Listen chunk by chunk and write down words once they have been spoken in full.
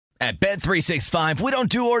At Bet365, we don't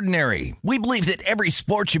do ordinary. We believe that every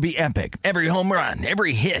sport should be epic. Every home run,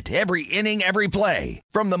 every hit, every inning, every play.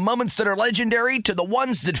 From the moments that are legendary to the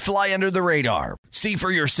ones that fly under the radar. See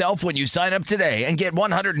for yourself when you sign up today and get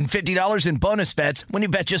 $150 in bonus bets when you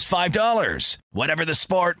bet just $5. Whatever the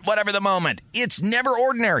sport, whatever the moment, it's never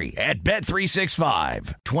ordinary at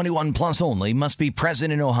Bet365. 21 plus only. Must be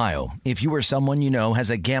present in Ohio. If you or someone you know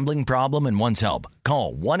has a gambling problem and wants help,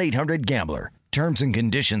 call 1-800-GAMBLER. Terms and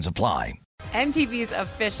conditions apply. MTV's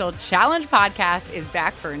official Challenge podcast is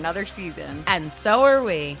back for another season. And so are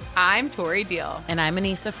we. I'm Tori Deal. And I'm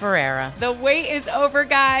Anissa Ferreira. The wait is over,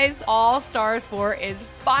 guys. All Stars 4 is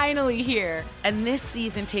finally here. And this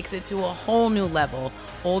season takes it to a whole new level.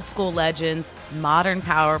 Old school legends, modern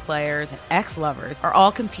power players, and ex-lovers are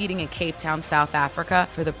all competing in Cape Town, South Africa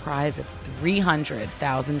for the prize of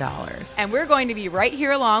 $300,000. And we're going to be right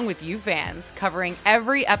here along with you fans, covering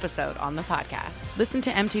every episode on the podcast. Listen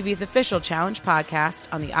to MTV's official Challenge podcast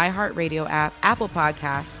on the iHeartRadio app, Apple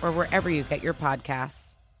Podcasts, or wherever you get your podcasts.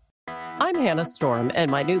 I'm Hannah Storm,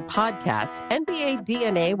 and my new podcast, NBA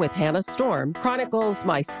DNA with Hannah Storm, chronicles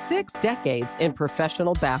my 6 decades in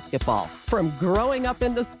professional basketball. From growing up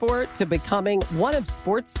in the sport to becoming one of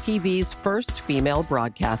sports TV's first female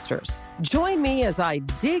broadcasters. Join me as I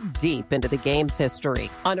dig deep into the game's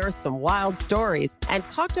history, unearth some wild stories, and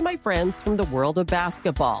talk to my friends from the world of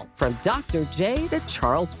basketball, from Dr. J to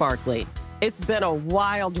Charles Barkley. It's been a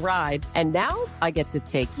wild ride, and now I get to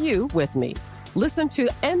take you with me. Listen to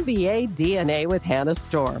NBA DNA with Hannah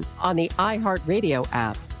Storm on the iHeartRadio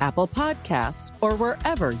app, Apple Podcasts, or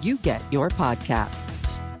wherever you get your podcasts.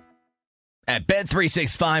 At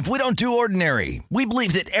Bet365, we don't do ordinary. We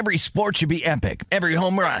believe that every sport should be epic. Every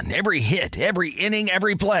home run, every hit, every inning,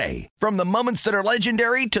 every play. From the moments that are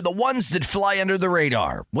legendary to the ones that fly under the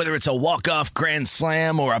radar. Whether it's a walk-off grand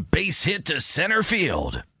slam or a base hit to center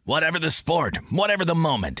field. Whatever the sport, whatever the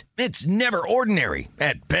moment, it's never ordinary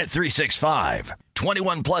at Bet365.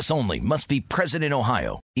 21 plus only. Must be present in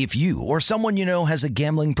Ohio. If you or someone you know has a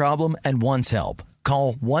gambling problem and wants help,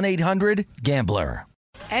 call 1-800-GAMBLER.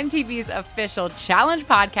 MTV's official Challenge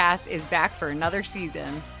podcast is back for another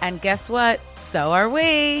season. And guess what? So are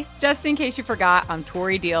we. Just in case you forgot, I'm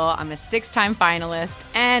Tori Deal. I'm a 6-time finalist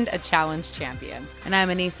and a Challenge champion. And I'm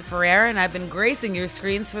Anissa Ferreira, and I've been gracing your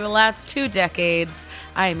screens for the last 2 decades.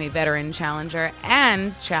 I am a veteran challenger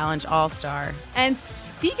and Challenge All-Star. And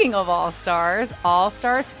speaking of All-Stars,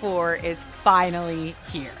 All-Stars 4 is finally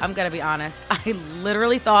here. I'm going to be honest. I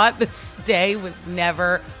literally thought this day was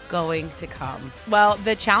never going to come. Well,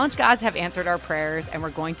 the Challenge gods have answered our prayers, and we're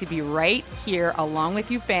going to be right here along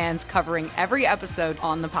with you fans covering every episode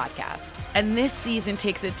on the podcast. And this season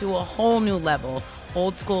takes it to a whole new level.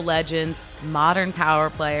 Old school legends, modern power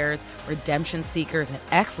players, redemption seekers, and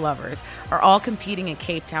ex-lovers are all competing in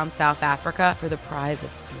Cape Town, South Africa for the prize of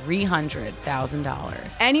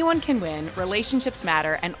 $300,000. Anyone can win, relationships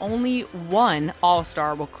matter, and only one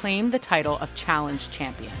All-Star will claim the title of Challenge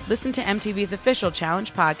champion. Listen to MTV's official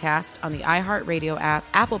Challenge podcast on the iHeartRadio app,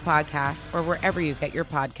 Apple Podcasts, or wherever you get your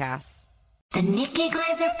podcasts. The Nikki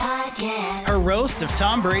Glazer Podcast. Her roast of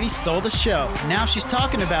Tom Brady stole the show. Now she's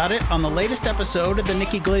talking about it on the latest episode of the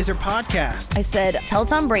Nikki Glazer Podcast. I said, tell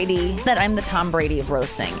Tom Brady that I'm the Tom Brady of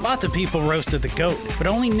roasting. Lots of people roasted the GOAT, but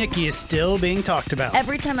only Nikki is still being talked about.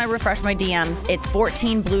 Every time I refresh my DMs, it's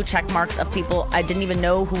 14 blue check marks of people I didn't even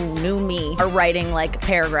know who knew me are writing like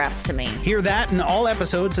paragraphs to me. Hear that in all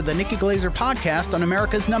episodes of the Nikki Glazer Podcast on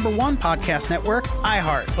America's #1 podcast network,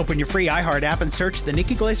 iHeart. Open your free iHeart app and search the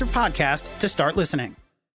Nikki Glazer Podcast to start listening.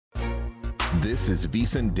 This is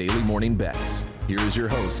VSiN Daily Morning Bets. Here is your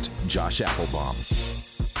host, Josh Applebaum.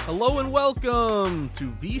 Hello and welcome to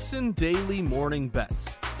VSiN Daily Morning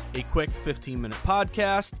Bets, a quick 15-minute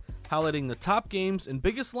podcast highlighting the top games and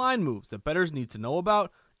biggest line moves that bettors need to know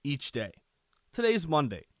about each day. Today's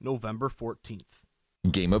Monday, November 14th.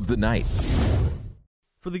 Game of the night.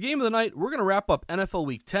 For the game of the night, we're going to wrap up NFL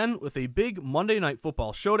Week 10 with a big Monday Night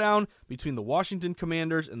Football showdown between the Washington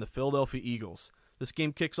Commanders and the Philadelphia Eagles. This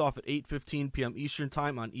game kicks off at 8:15 p.m. Eastern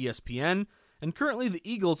Time on ESPN, and currently the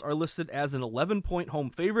Eagles are listed as an 11-point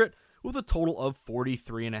home favorite with a total of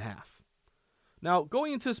 43.5. Now,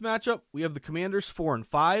 going into this matchup, we have the Commanders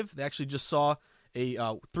 4-5. They actually just saw a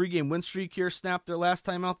 3-game win streak here snap their last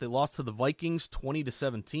time out. They lost to the Vikings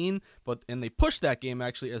 20-17, and they pushed that game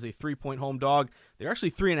actually as a 3-point home dog. They're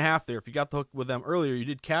actually 3.5 there. If you got the hook with them earlier, you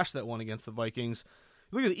did cash that one against the Vikings.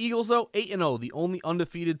 Look at the Eagles, though, 8-0, the only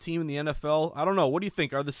undefeated team in the NFL. I don't know. What do you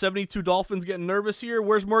think? Are the 72 Dolphins getting nervous here?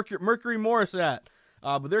 Where's Mercury Morris at?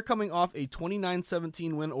 But they're coming off a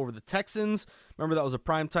 29-17 win over the Texans. Remember, that was a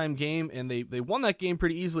primetime game, and they won that game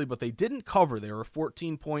pretty easily, but they didn't cover. They were a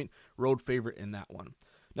 14-point road favorite in that one.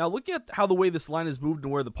 Now, looking at how the way this line has moved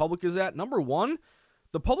and where the public is at, number one,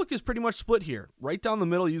 the public is pretty much split here, right down the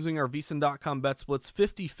middle using our VSiN.com bet splits,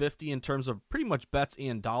 50-50 in terms of pretty much bets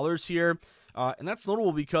and dollars here. And that's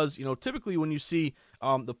notable because, typically when you see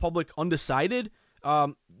the public undecided,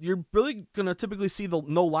 you're really going to typically see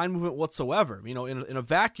no line movement whatsoever. In a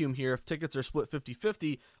vacuum here, if tickets are split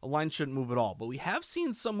 50-50, a line shouldn't move at all. But we have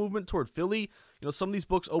seen some movement toward Philly. Some of these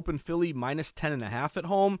books open Philly minus 10.5 at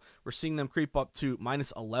home. We're seeing them creep up to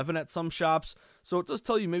minus 11 at some shops. So it does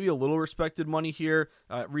tell you maybe a little respected money here.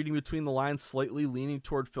 Reading between the lines, slightly leaning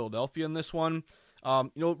toward Philadelphia in this one.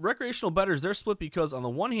 Recreational bettors, they're split because on the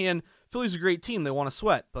one hand, Philly's a great team. They want to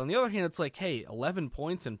sweat. But on the other hand, it's like, hey, 11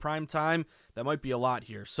 points in prime time, that might be a lot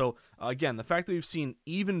here. So again, the fact that we've seen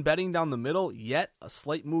even betting down the middle, yet a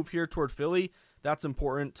slight move here toward Philly, that's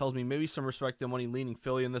important. Tells me maybe some respected money leaning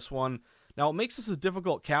Philly in this one. Now, what makes this a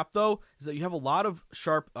difficult cap, though, is that you have a lot of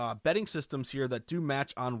sharp betting systems here that do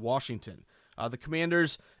match on Washington. The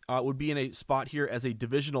Commanders would be in a spot here as a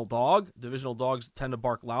divisional dog. Divisional dogs tend to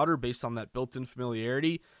bark louder based on that built-in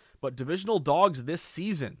familiarity. But divisional dogs this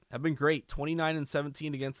season have been great.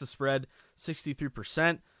 29-17 against the spread,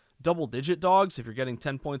 63%. Double-digit dogs, if you're getting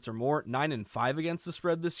 10 points or more, 9-5 against the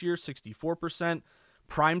spread this year, 64%.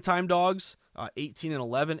 Primetime dogs,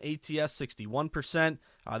 18-11, ATS 61%.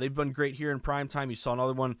 They've been great here in primetime. You saw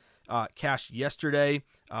another one cashed yesterday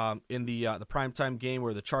in the primetime game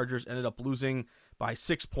where the Chargers ended up losing by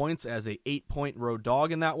 6 points as a 8-point road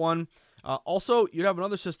dog in that one. Also, you'd have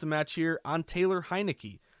another system match here on Taylor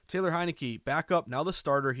Heineke. Taylor Heineke, back up, now the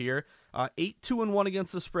starter here, 8-2-1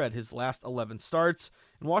 against the spread, his last 11 starts.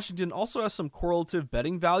 And Washington also has some correlative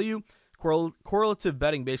betting value. Correlative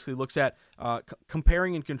betting basically looks at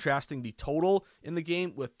comparing and contrasting the total in the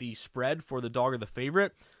game with the spread for the dog or the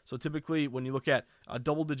favorite. So typically when you look at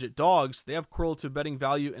double-digit dogs, they have correlative betting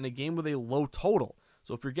value in a game with a low total.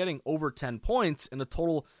 So if you're getting over 10 points in a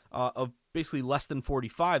total of basically less than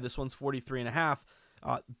 45, this one's 43.5.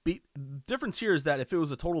 Difference here is that if it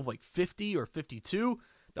was a total of like 50 or 52,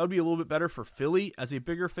 that would be a little bit better for Philly as a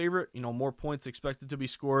bigger favorite. More points expected to be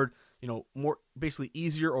scored, more basically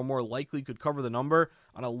easier or more likely could cover the number.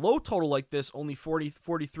 On a low total like this, only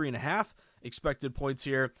 43.5 expected points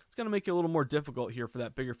here. It's going to make it a little more difficult here for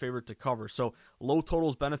that bigger favorite to cover. So low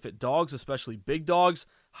totals benefit dogs, especially big dogs.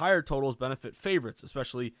 Higher totals benefit favorites,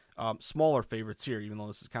 especially smaller favorites here, even though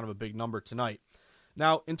this is kind of a big number tonight.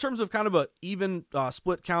 Now, in terms of kind of a even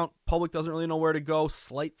split count, public doesn't really know where to go.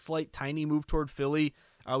 Slight, tiny move toward Philly.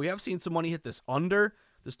 We have seen some money hit this under.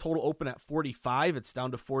 This total open at 45. It's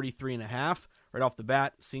down to 43.5. Right off the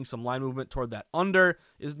bat, seeing some line movement toward that under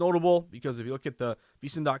is notable because if you look at the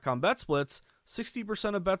VSiN.com bet splits,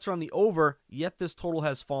 60% of bets are on the over, yet this total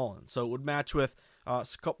has fallen. So it would match with a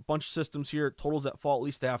bunch of systems here, totals that fall at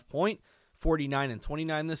least a half point,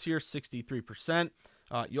 49-29 this year, 63%.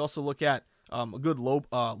 You also look at a good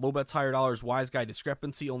low bets, higher dollars, wise guy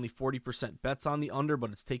discrepancy, only 40% bets on the under,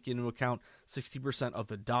 but it's taking into account 60% of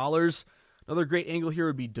the dollars. Another great angle here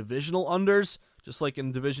would be divisional unders, just like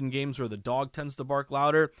in division games where the dog tends to bark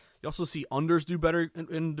louder. You also see unders do better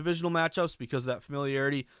in divisional matchups because of that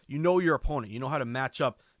familiarity. You know your opponent. You know how to match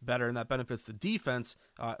up better, and that benefits the defense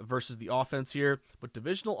versus the offense here. But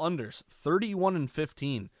divisional unders,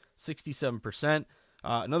 31-15, 67%.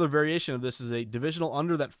 Another variation of this is a divisional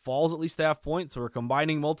under that falls at least a half point. So we're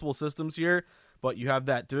combining multiple systems here, but you have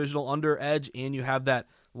that divisional under edge and you have that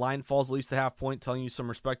line falls at least a half point, telling you some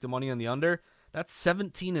respected money on the under. That's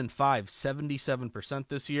 17-5, 77%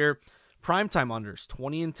 this year. Primetime unders,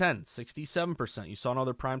 20-10, 67%. You saw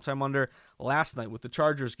another primetime under last night with the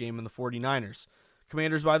Chargers game and the 49ers.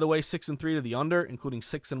 Commanders, by the way, 6-3 to the under, including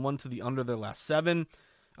 6-1 to the under their last 7.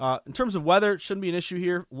 In terms of weather, it shouldn't be an issue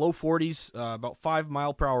here. Low 40s, about 5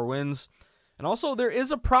 mile per hour winds. And also, there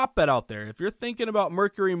is a prop bet out there. If you're thinking about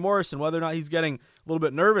Mercury Morris and whether or not he's getting a little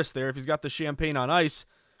bit nervous there, if he's got the champagne on ice,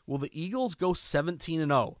 will the Eagles go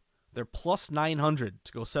 17-0? They're plus 900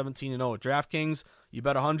 to go 17-0 at DraftKings. You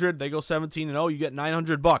bet 100, they go 17-0, you get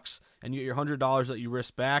 $900, and you get your $100 that you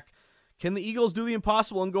risk back. Can the Eagles do the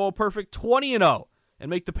impossible and go a perfect 20-0 and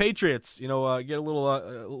make the Patriots, get a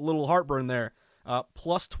little heartburn there?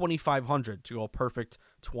 Plus 2,500 to go a perfect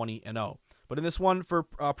 20-0. But in this one for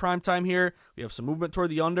prime time here, we have some movement toward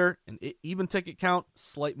the under, an even ticket count,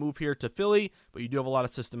 slight move here to Philly, but you do have a lot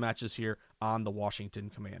of system matches here on the Washington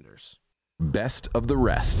Commanders. Best of the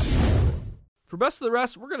rest. For best of the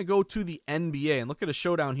rest, we're going to go to the NBA and look at a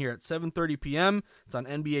showdown here at 7:30 p.m. It's on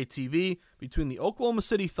NBA TV between the Oklahoma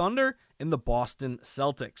City Thunder and the Boston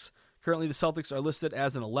Celtics. Currently, the Celtics are listed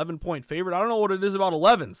as an 11-point favorite. I don't know what it is about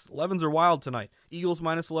 11s. 11s are wild tonight. Eagles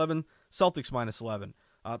 -11, Celtics -11.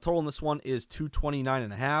 Total in this one is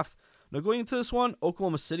 229.5. Now, going into this one,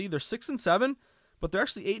 Oklahoma City, they're 6-7, but they're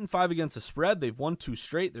actually 8-5 against the spread. They've won 2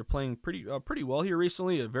 straight. They're playing pretty well here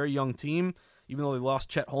recently. A very young team. Even though they lost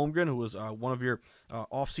Chet Holmgren, who was one of your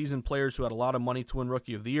offseason players who had a lot of money to win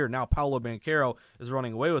Rookie of the Year. Now Paolo Banchero is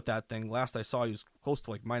running away with that thing. Last I saw, he was close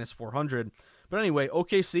to like -400. But anyway,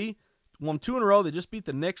 OKC won 2 in a row. They just beat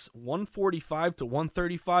the Knicks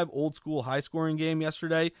 145-135, old school high scoring game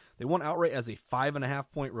yesterday. They won outright as a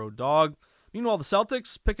 5.5-point road dog. Meanwhile, the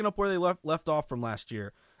Celtics picking up where they left off from last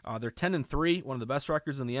year. They're 10-3, one of the best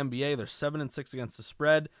records in the NBA. They're 7-6 against the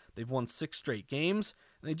spread. They've won 6 straight games,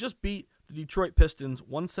 and they just beat the Detroit Pistons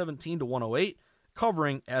 117-108,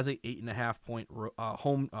 covering as a 8.5-point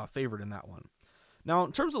home favorite in that one. Now,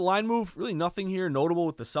 in terms of line move, really nothing here notable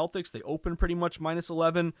with the Celtics. They opened pretty much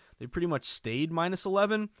 -11. They pretty much stayed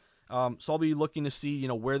 -11. So I'll be looking to see,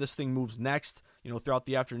 where this thing moves next. Throughout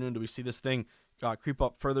the afternoon, do we see this thing creep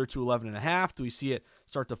up further to 11.5? Do we see it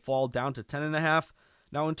start to fall down to 10.5?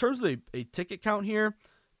 Now, in terms of a ticket count here,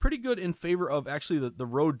 pretty good in favor of actually the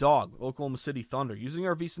road dog, Oklahoma City Thunder. Using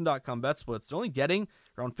our VSiN.com bet splits, they're only getting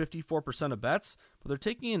around 54% of bets, but they're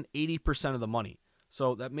taking in 80% of the money.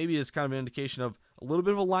 So that maybe is kind of an indication of a little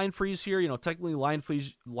bit of a line freeze here. Technically line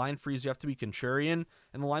freeze, you have to be contrarian,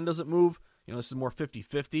 and the line doesn't move. This is more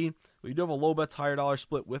 50-50. But you do have a low bets, higher dollar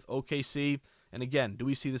split with OKC. And again, do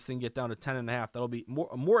we see this thing get down to 10.5? That'll be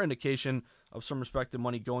more indication of some respective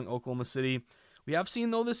money going Oklahoma City. We have seen,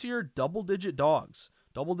 though, this year, double-digit dogs.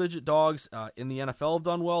 Double-digit dogs in the NFL have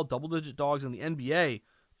done well. Double-digit dogs in the NBA,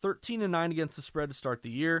 13-9 against the spread to start the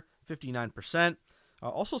year, 59%.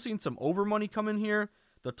 Also seen some over money come in here.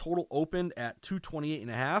 The total opened at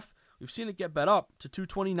 228.5. We've seen it get bet up to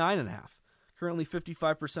 229.5. Currently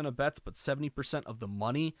 55% of bets, but 70% of the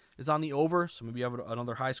money is on the over. So maybe you have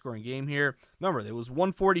another high-scoring game here. Remember, it was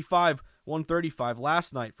 145-135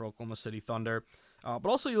 last night for Oklahoma City Thunder. But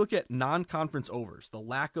also you look at non-conference overs, the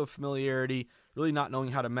lack of familiarity, really not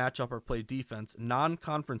knowing how to match up or play defense.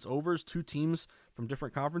 Non-conference overs, 2 teams from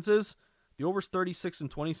different conferences. The over's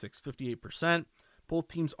 36-26, 58%. Both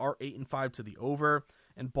teams are 8-5 to the over.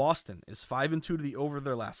 And Boston is 5-2 to the over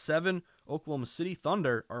their last 7. Oklahoma City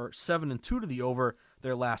Thunder are 7-2 to the over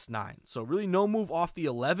their last 9. So really no move off the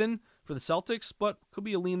 11 for the Celtics, but could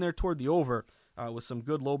be a lean there toward the over. With some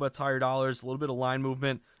good low bets, higher dollars, a little bit of line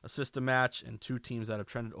movement, a system match, and 2 teams that have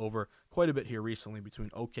trended over quite a bit here recently between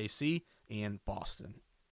OKC and Boston.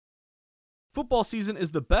 Football season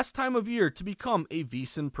is the best time of year to become a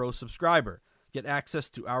VSiN Pro subscriber. Get access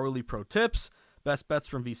to hourly pro tips, best bets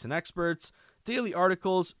from VSiN experts, daily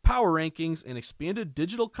articles, power rankings, and expanded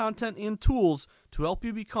digital content and tools to help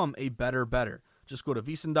you become a better. Just go to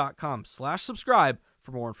VSiN.com/subscribe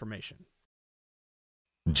for more information.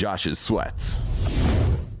 Josh's Sweats.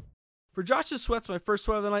 For Josh's Sweats, my first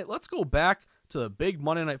sweat of the night, let's go back to the big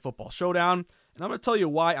Monday Night Football showdown, and I'm going to tell you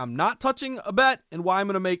why I'm not touching a bet and why I'm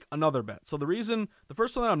going to make another bet. So the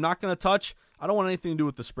first one that I'm not going to touch, I don't want anything to do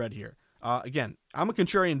with the spread here. Again, I'm a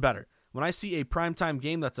contrarian bettor. When I see a primetime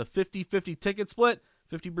game that's a 50-50 ticket split,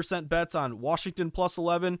 50% bets on Washington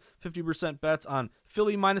 +11, 50% bets on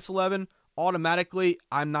Philly -11, automatically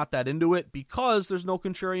I'm not that into it because there's no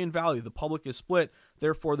contrarian value. The public is split,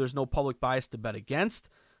 therefore there's no public bias to bet against.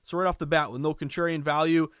 So right off the bat, with no contrarian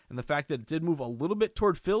value and the fact that it did move a little bit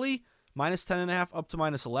toward Philly, -10.5 up to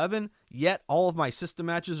 -11, yet all of my system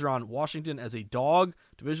matches are on Washington as a dog,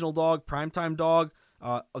 divisional dog, primetime dog,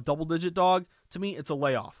 a double-digit dog. To me, it's a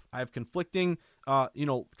layoff. I have conflicting,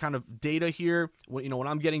 kind of data here. When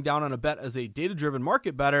I'm getting down on a bet as a data-driven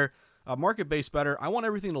market-based bettor, I want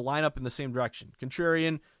everything to line up in the same direction.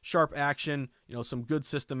 Contrarian, sharp action, some good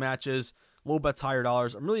system matches, low bets, higher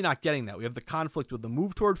dollars. I'm really not getting that. We have the conflict with the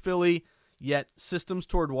move toward Philly, yet systems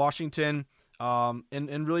toward Washington,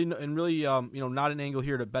 and really, not an angle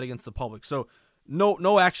here to bet against the public. So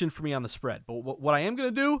no action for me on the spread. But what I am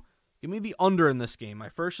going to do, give me the under in this game. My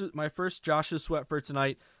first Josh's Sweat for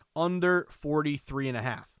tonight, under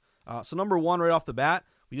 43.5. So number one, right off the bat,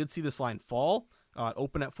 we did see this line fall.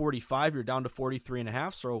 Open at 45, you're down to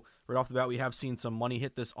 43.5. So right off the bat, we have seen some money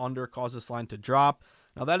hit this under, cause this line to drop.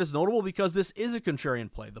 Now that is notable because this is a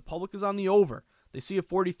contrarian play. The public is on the over. They see a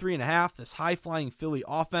 43.5, this high-flying Philly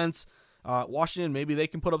offense. Washington, maybe they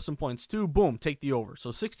can put up some points too. Boom, take the over.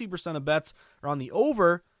 So 60% of bets are on the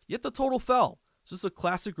over, yet the total fell. So this is a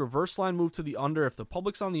classic reverse line move to the under. If the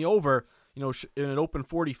public's on the over, in an open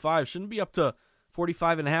 45, shouldn't be up to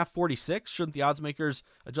 45.5, 46. Shouldn't the odds makers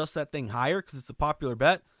adjust that thing higher because it's the popular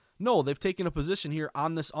bet? No, they've taken a position here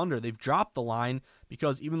on this under. They've dropped the line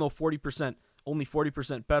because even though only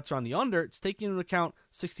 40% bets are on the under, it's taking into account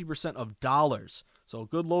 60% of dollars. So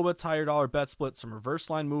good low bets, higher dollar bet split, some reverse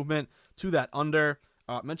line movement to that under.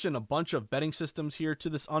 Mentioned a bunch of betting systems here to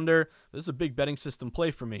this under. This is a big betting system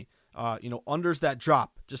play for me. Unders that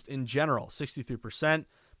drop just in general, 63%,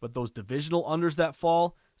 but those divisional unders that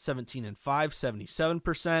fall, 17-5,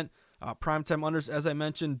 77%. Primetime unders, as I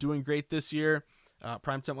mentioned, doing great this year.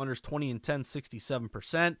 Primetime unders 20-10,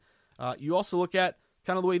 67%. You also look at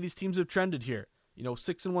kind of the way these teams have trended here.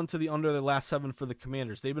 6-1 to the under the last 7 for the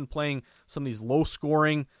Commanders. They've been playing some of these low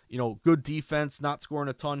scoring, good defense, not scoring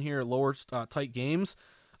a ton here, lower tight games.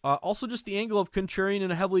 Also just the angle of contrarian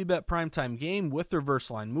in a heavily bet primetime game with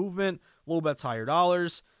reverse line movement, low bets, higher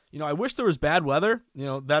dollars. I wish there was bad weather.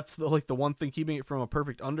 That's the one thing keeping it from a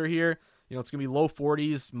perfect under here. It's going to be low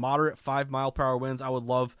 40s, moderate 5-mile-per-hour winds. I would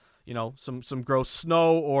love, some gross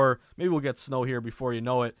snow, or maybe we'll get snow here before you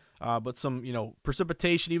know it. But some,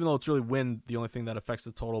 precipitation, even though it's really wind, the only thing that affects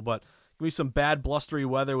the total. But give me some bad blustery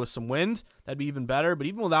weather with some wind. That'd be even better. But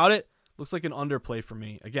even without it, looks like an underplay for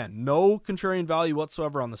me. Again, no contrarian value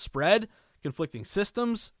whatsoever on the spread, conflicting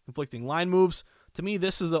systems, conflicting line moves. To me,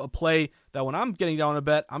 this is a play that when I'm getting down a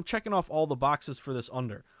bet, I'm checking off all the boxes for this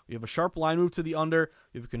under. We have a sharp line move to the under.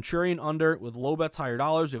 We have a contrarian under with low bets, higher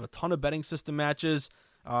dollars. We have a ton of betting system matches.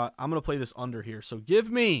 I'm going to play this under here. So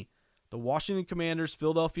give me the Washington Commanders,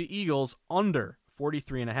 Philadelphia Eagles under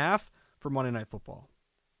 43.5 for Monday Night Football.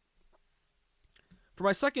 For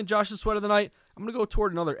my second Josh's Sweat of the night, I'm going to go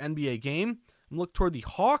toward another NBA game. I'm going to look toward the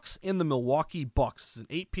Hawks and the Milwaukee Bucks. It's an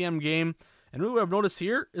 8 p.m. game. And really what I've noticed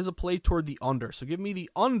here is a play toward the under. So give me the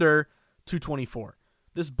under 224.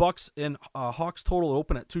 This Bucks and Hawks total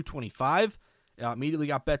open at 225. Immediately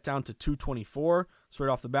got bet down to 224. So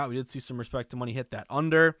right off the bat, we did see some respect to money hit that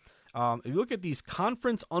under. If you look at these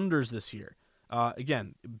conference unders this year,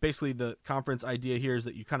 again, basically the conference idea here is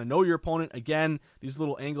that you kind of know your opponent. Again, these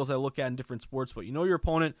little angles I look at in different sports, but you know your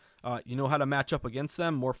opponent, you know how to match up against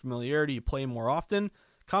them, more familiarity, you play more often.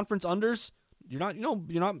 Conference unders, you're not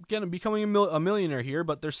becoming a millionaire here,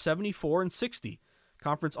 but they're 74 and 60.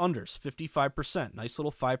 Conference unders, 55%, nice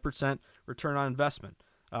little 5% return on investment.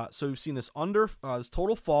 So we've seen this this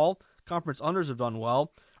total fall. Conference unders have done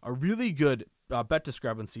well. A really good bet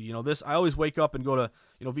discrepancy. This, I always wake up and go to,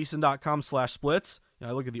 vsin.com/splits.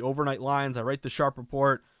 I look at the overnight lines. I write the Sharp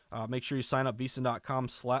Report. Make sure you sign up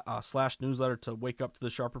vsin.com/newsletter to wake up to the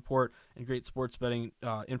Sharp Report and great sports betting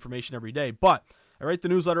information every day. But I write the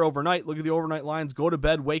newsletter overnight, look at the overnight lines, go to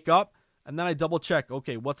bed, wake up, and then I double check,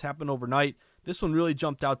 okay, what's happened overnight? This one really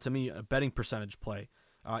jumped out to me, a betting percentage play.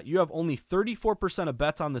 You have only 34% of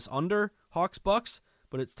bets on this under, Hawks Bucks,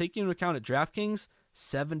 but it's taking into account at DraftKings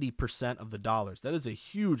 70% of the dollars. That is a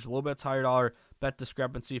huge low bets, higher dollar bet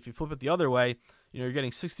discrepancy. If you flip it the other way, you're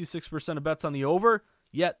getting 66% of bets on the over,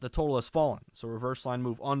 yet the total has fallen. So reverse line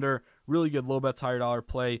move under, really good low bets, higher dollar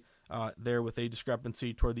play there with a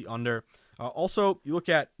discrepancy toward the under. Also, you look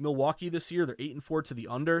at Milwaukee this year, they're 8-4 to the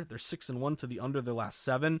under. They're 6-1 to the under their last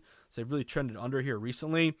 7. So they've really trended under here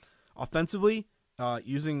recently. Offensively,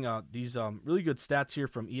 using these really good stats here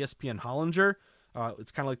from ESPN Hollinger.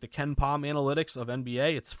 It's kind of like the Ken Pom analytics of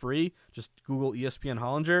NBA. It's free. Just Google ESPN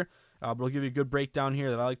Hollinger. But it'll give you a good breakdown here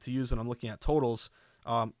that I like to use when I'm looking at totals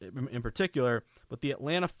in particular. But the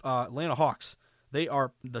Atlanta Hawks, they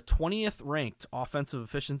are the 20th ranked offensive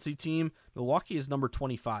efficiency team. Milwaukee is number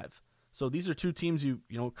 25. So these are two teams you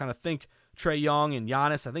kind of think Trae Young and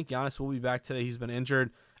Giannis. I think Giannis will be back today. He's been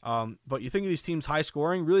injured. But you think of these teams high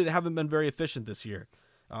scoring, really they haven't been very efficient this year.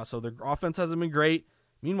 So their offense hasn't been great.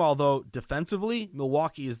 Meanwhile, though, defensively,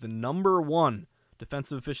 Milwaukee is the number 1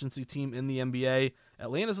 defensive efficiency team in the NBA.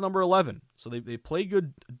 Atlanta's number 11. So they play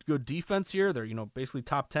good defense here. They're basically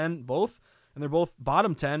top 10 both, and they're both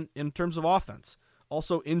bottom 10 in terms of offense.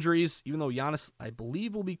 Also injuries, even though Giannis, I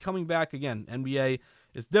believe, will be coming back again. NBA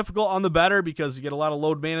is difficult on the better because you get a lot of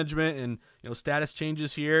load management and status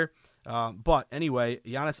changes here. But anyway,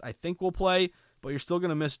 Giannis I think will play, but you're still going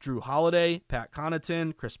to miss Drew Holiday, Pat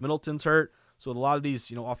Connaughton, Chris Middleton's hurt. So with a lot of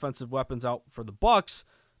these offensive weapons out for the Bucks,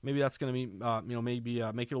 maybe that's going to be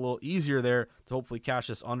make it a little easier there to hopefully cash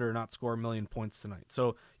this under and not score 1 million points tonight.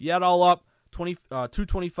 So you add all up,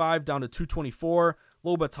 225 down to 224,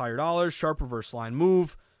 low bets, higher dollars, sharp reverse line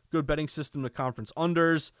move, good betting system to conference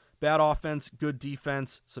unders, bad offense, good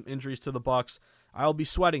defense, some injuries to the Bucks. I'll be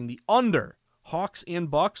sweating the under, Hawks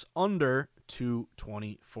and Bucks under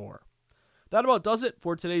 224. That about does it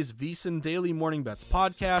for today's VSiN Daily Morning Bets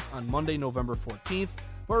podcast on Monday, November 14th.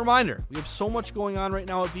 But reminder, we have so much going on right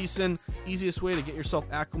now at VSiN. Easiest way to get yourself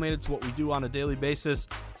acclimated to what we do on a daily basis,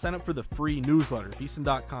 sign up for the free newsletter,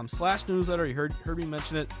 VSiN.com/newsletter. You heard me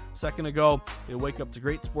mention it a second ago. You'll wake up to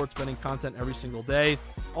great sports betting content every single day.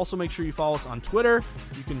 Also, make sure you follow us on Twitter.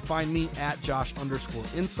 You can find me at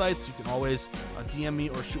Josh_Insights. You can always DM me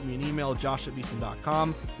or shoot me an email,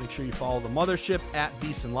 josh@VSiN.com. Make sure you follow the mothership at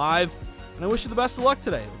VSiN Live. And I wish you the best of luck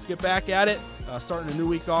today. Let's get back at it. Starting a new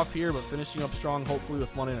week off here, but finishing up strong, hopefully,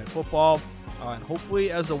 with Monday Night Football. And hopefully,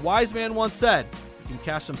 as a wise man once said, you can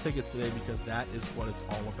cash some tickets today because that is what it's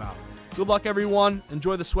all about. Good luck, everyone.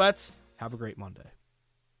 Enjoy the sweats. Have a great Monday.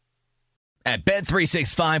 At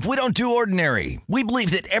Bet365, we don't do ordinary. We believe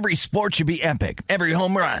that every sport should be epic. Every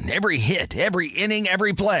home run, every hit, every inning,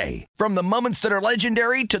 every play. From the moments that are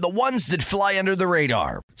legendary to the ones that fly under the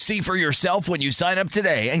radar. See for yourself when you sign up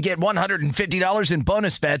today and get $150 in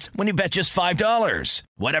bonus bets when you bet just $5.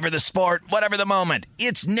 Whatever the sport, whatever the moment,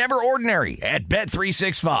 it's never ordinary at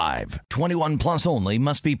Bet365. 21 plus only.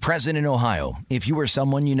 Must be present in Ohio. If you or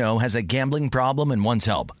someone you know has a gambling problem and wants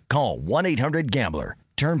help, call 1-800-GAMBLER.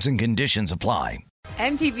 Terms and conditions apply.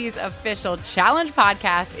 MTV's official Challenge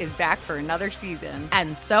podcast is back for another season.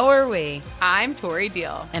 And so are we. I'm Tori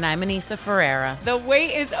Deal. And I'm Anissa Ferreira. The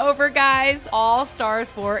wait is over, guys. All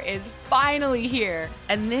Stars 4 is finally here.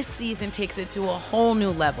 And this season takes it to a whole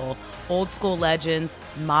new level. Old school legends,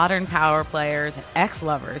 modern power players, and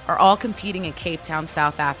ex-lovers are all competing in Cape Town,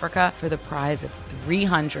 South Africa for the prize of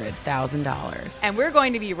 $300,000. And we're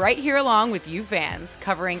going to be right here along with you fans,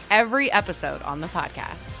 covering every episode on the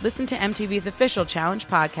podcast. Listen to MTV's official Challenge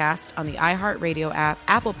podcast on the iHeartRadio app,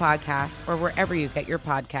 Apple Podcasts, or wherever you get your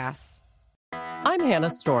podcasts. I'm Hannah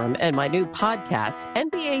Storm, and my new podcast,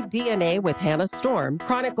 NBA DNA with Hannah Storm,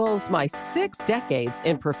 chronicles my 6 decades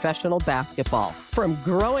in professional basketball. From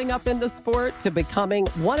growing up in the sport to becoming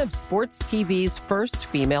one of sports TV's first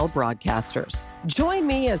female broadcasters. Join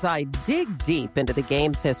me as I dig deep into the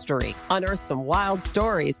game's history, unearth some wild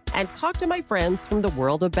stories, and talk to my friends from the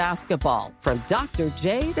world of basketball, from Dr.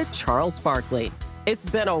 J to Charles Barkley. It's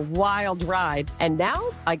been a wild ride, and now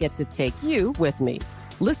I get to take you with me.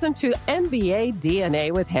 Listen to NBA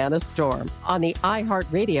DNA with Hannah Storm on the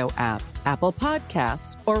iHeartRadio app, Apple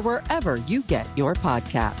Podcasts, or wherever you get your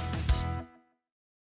podcasts.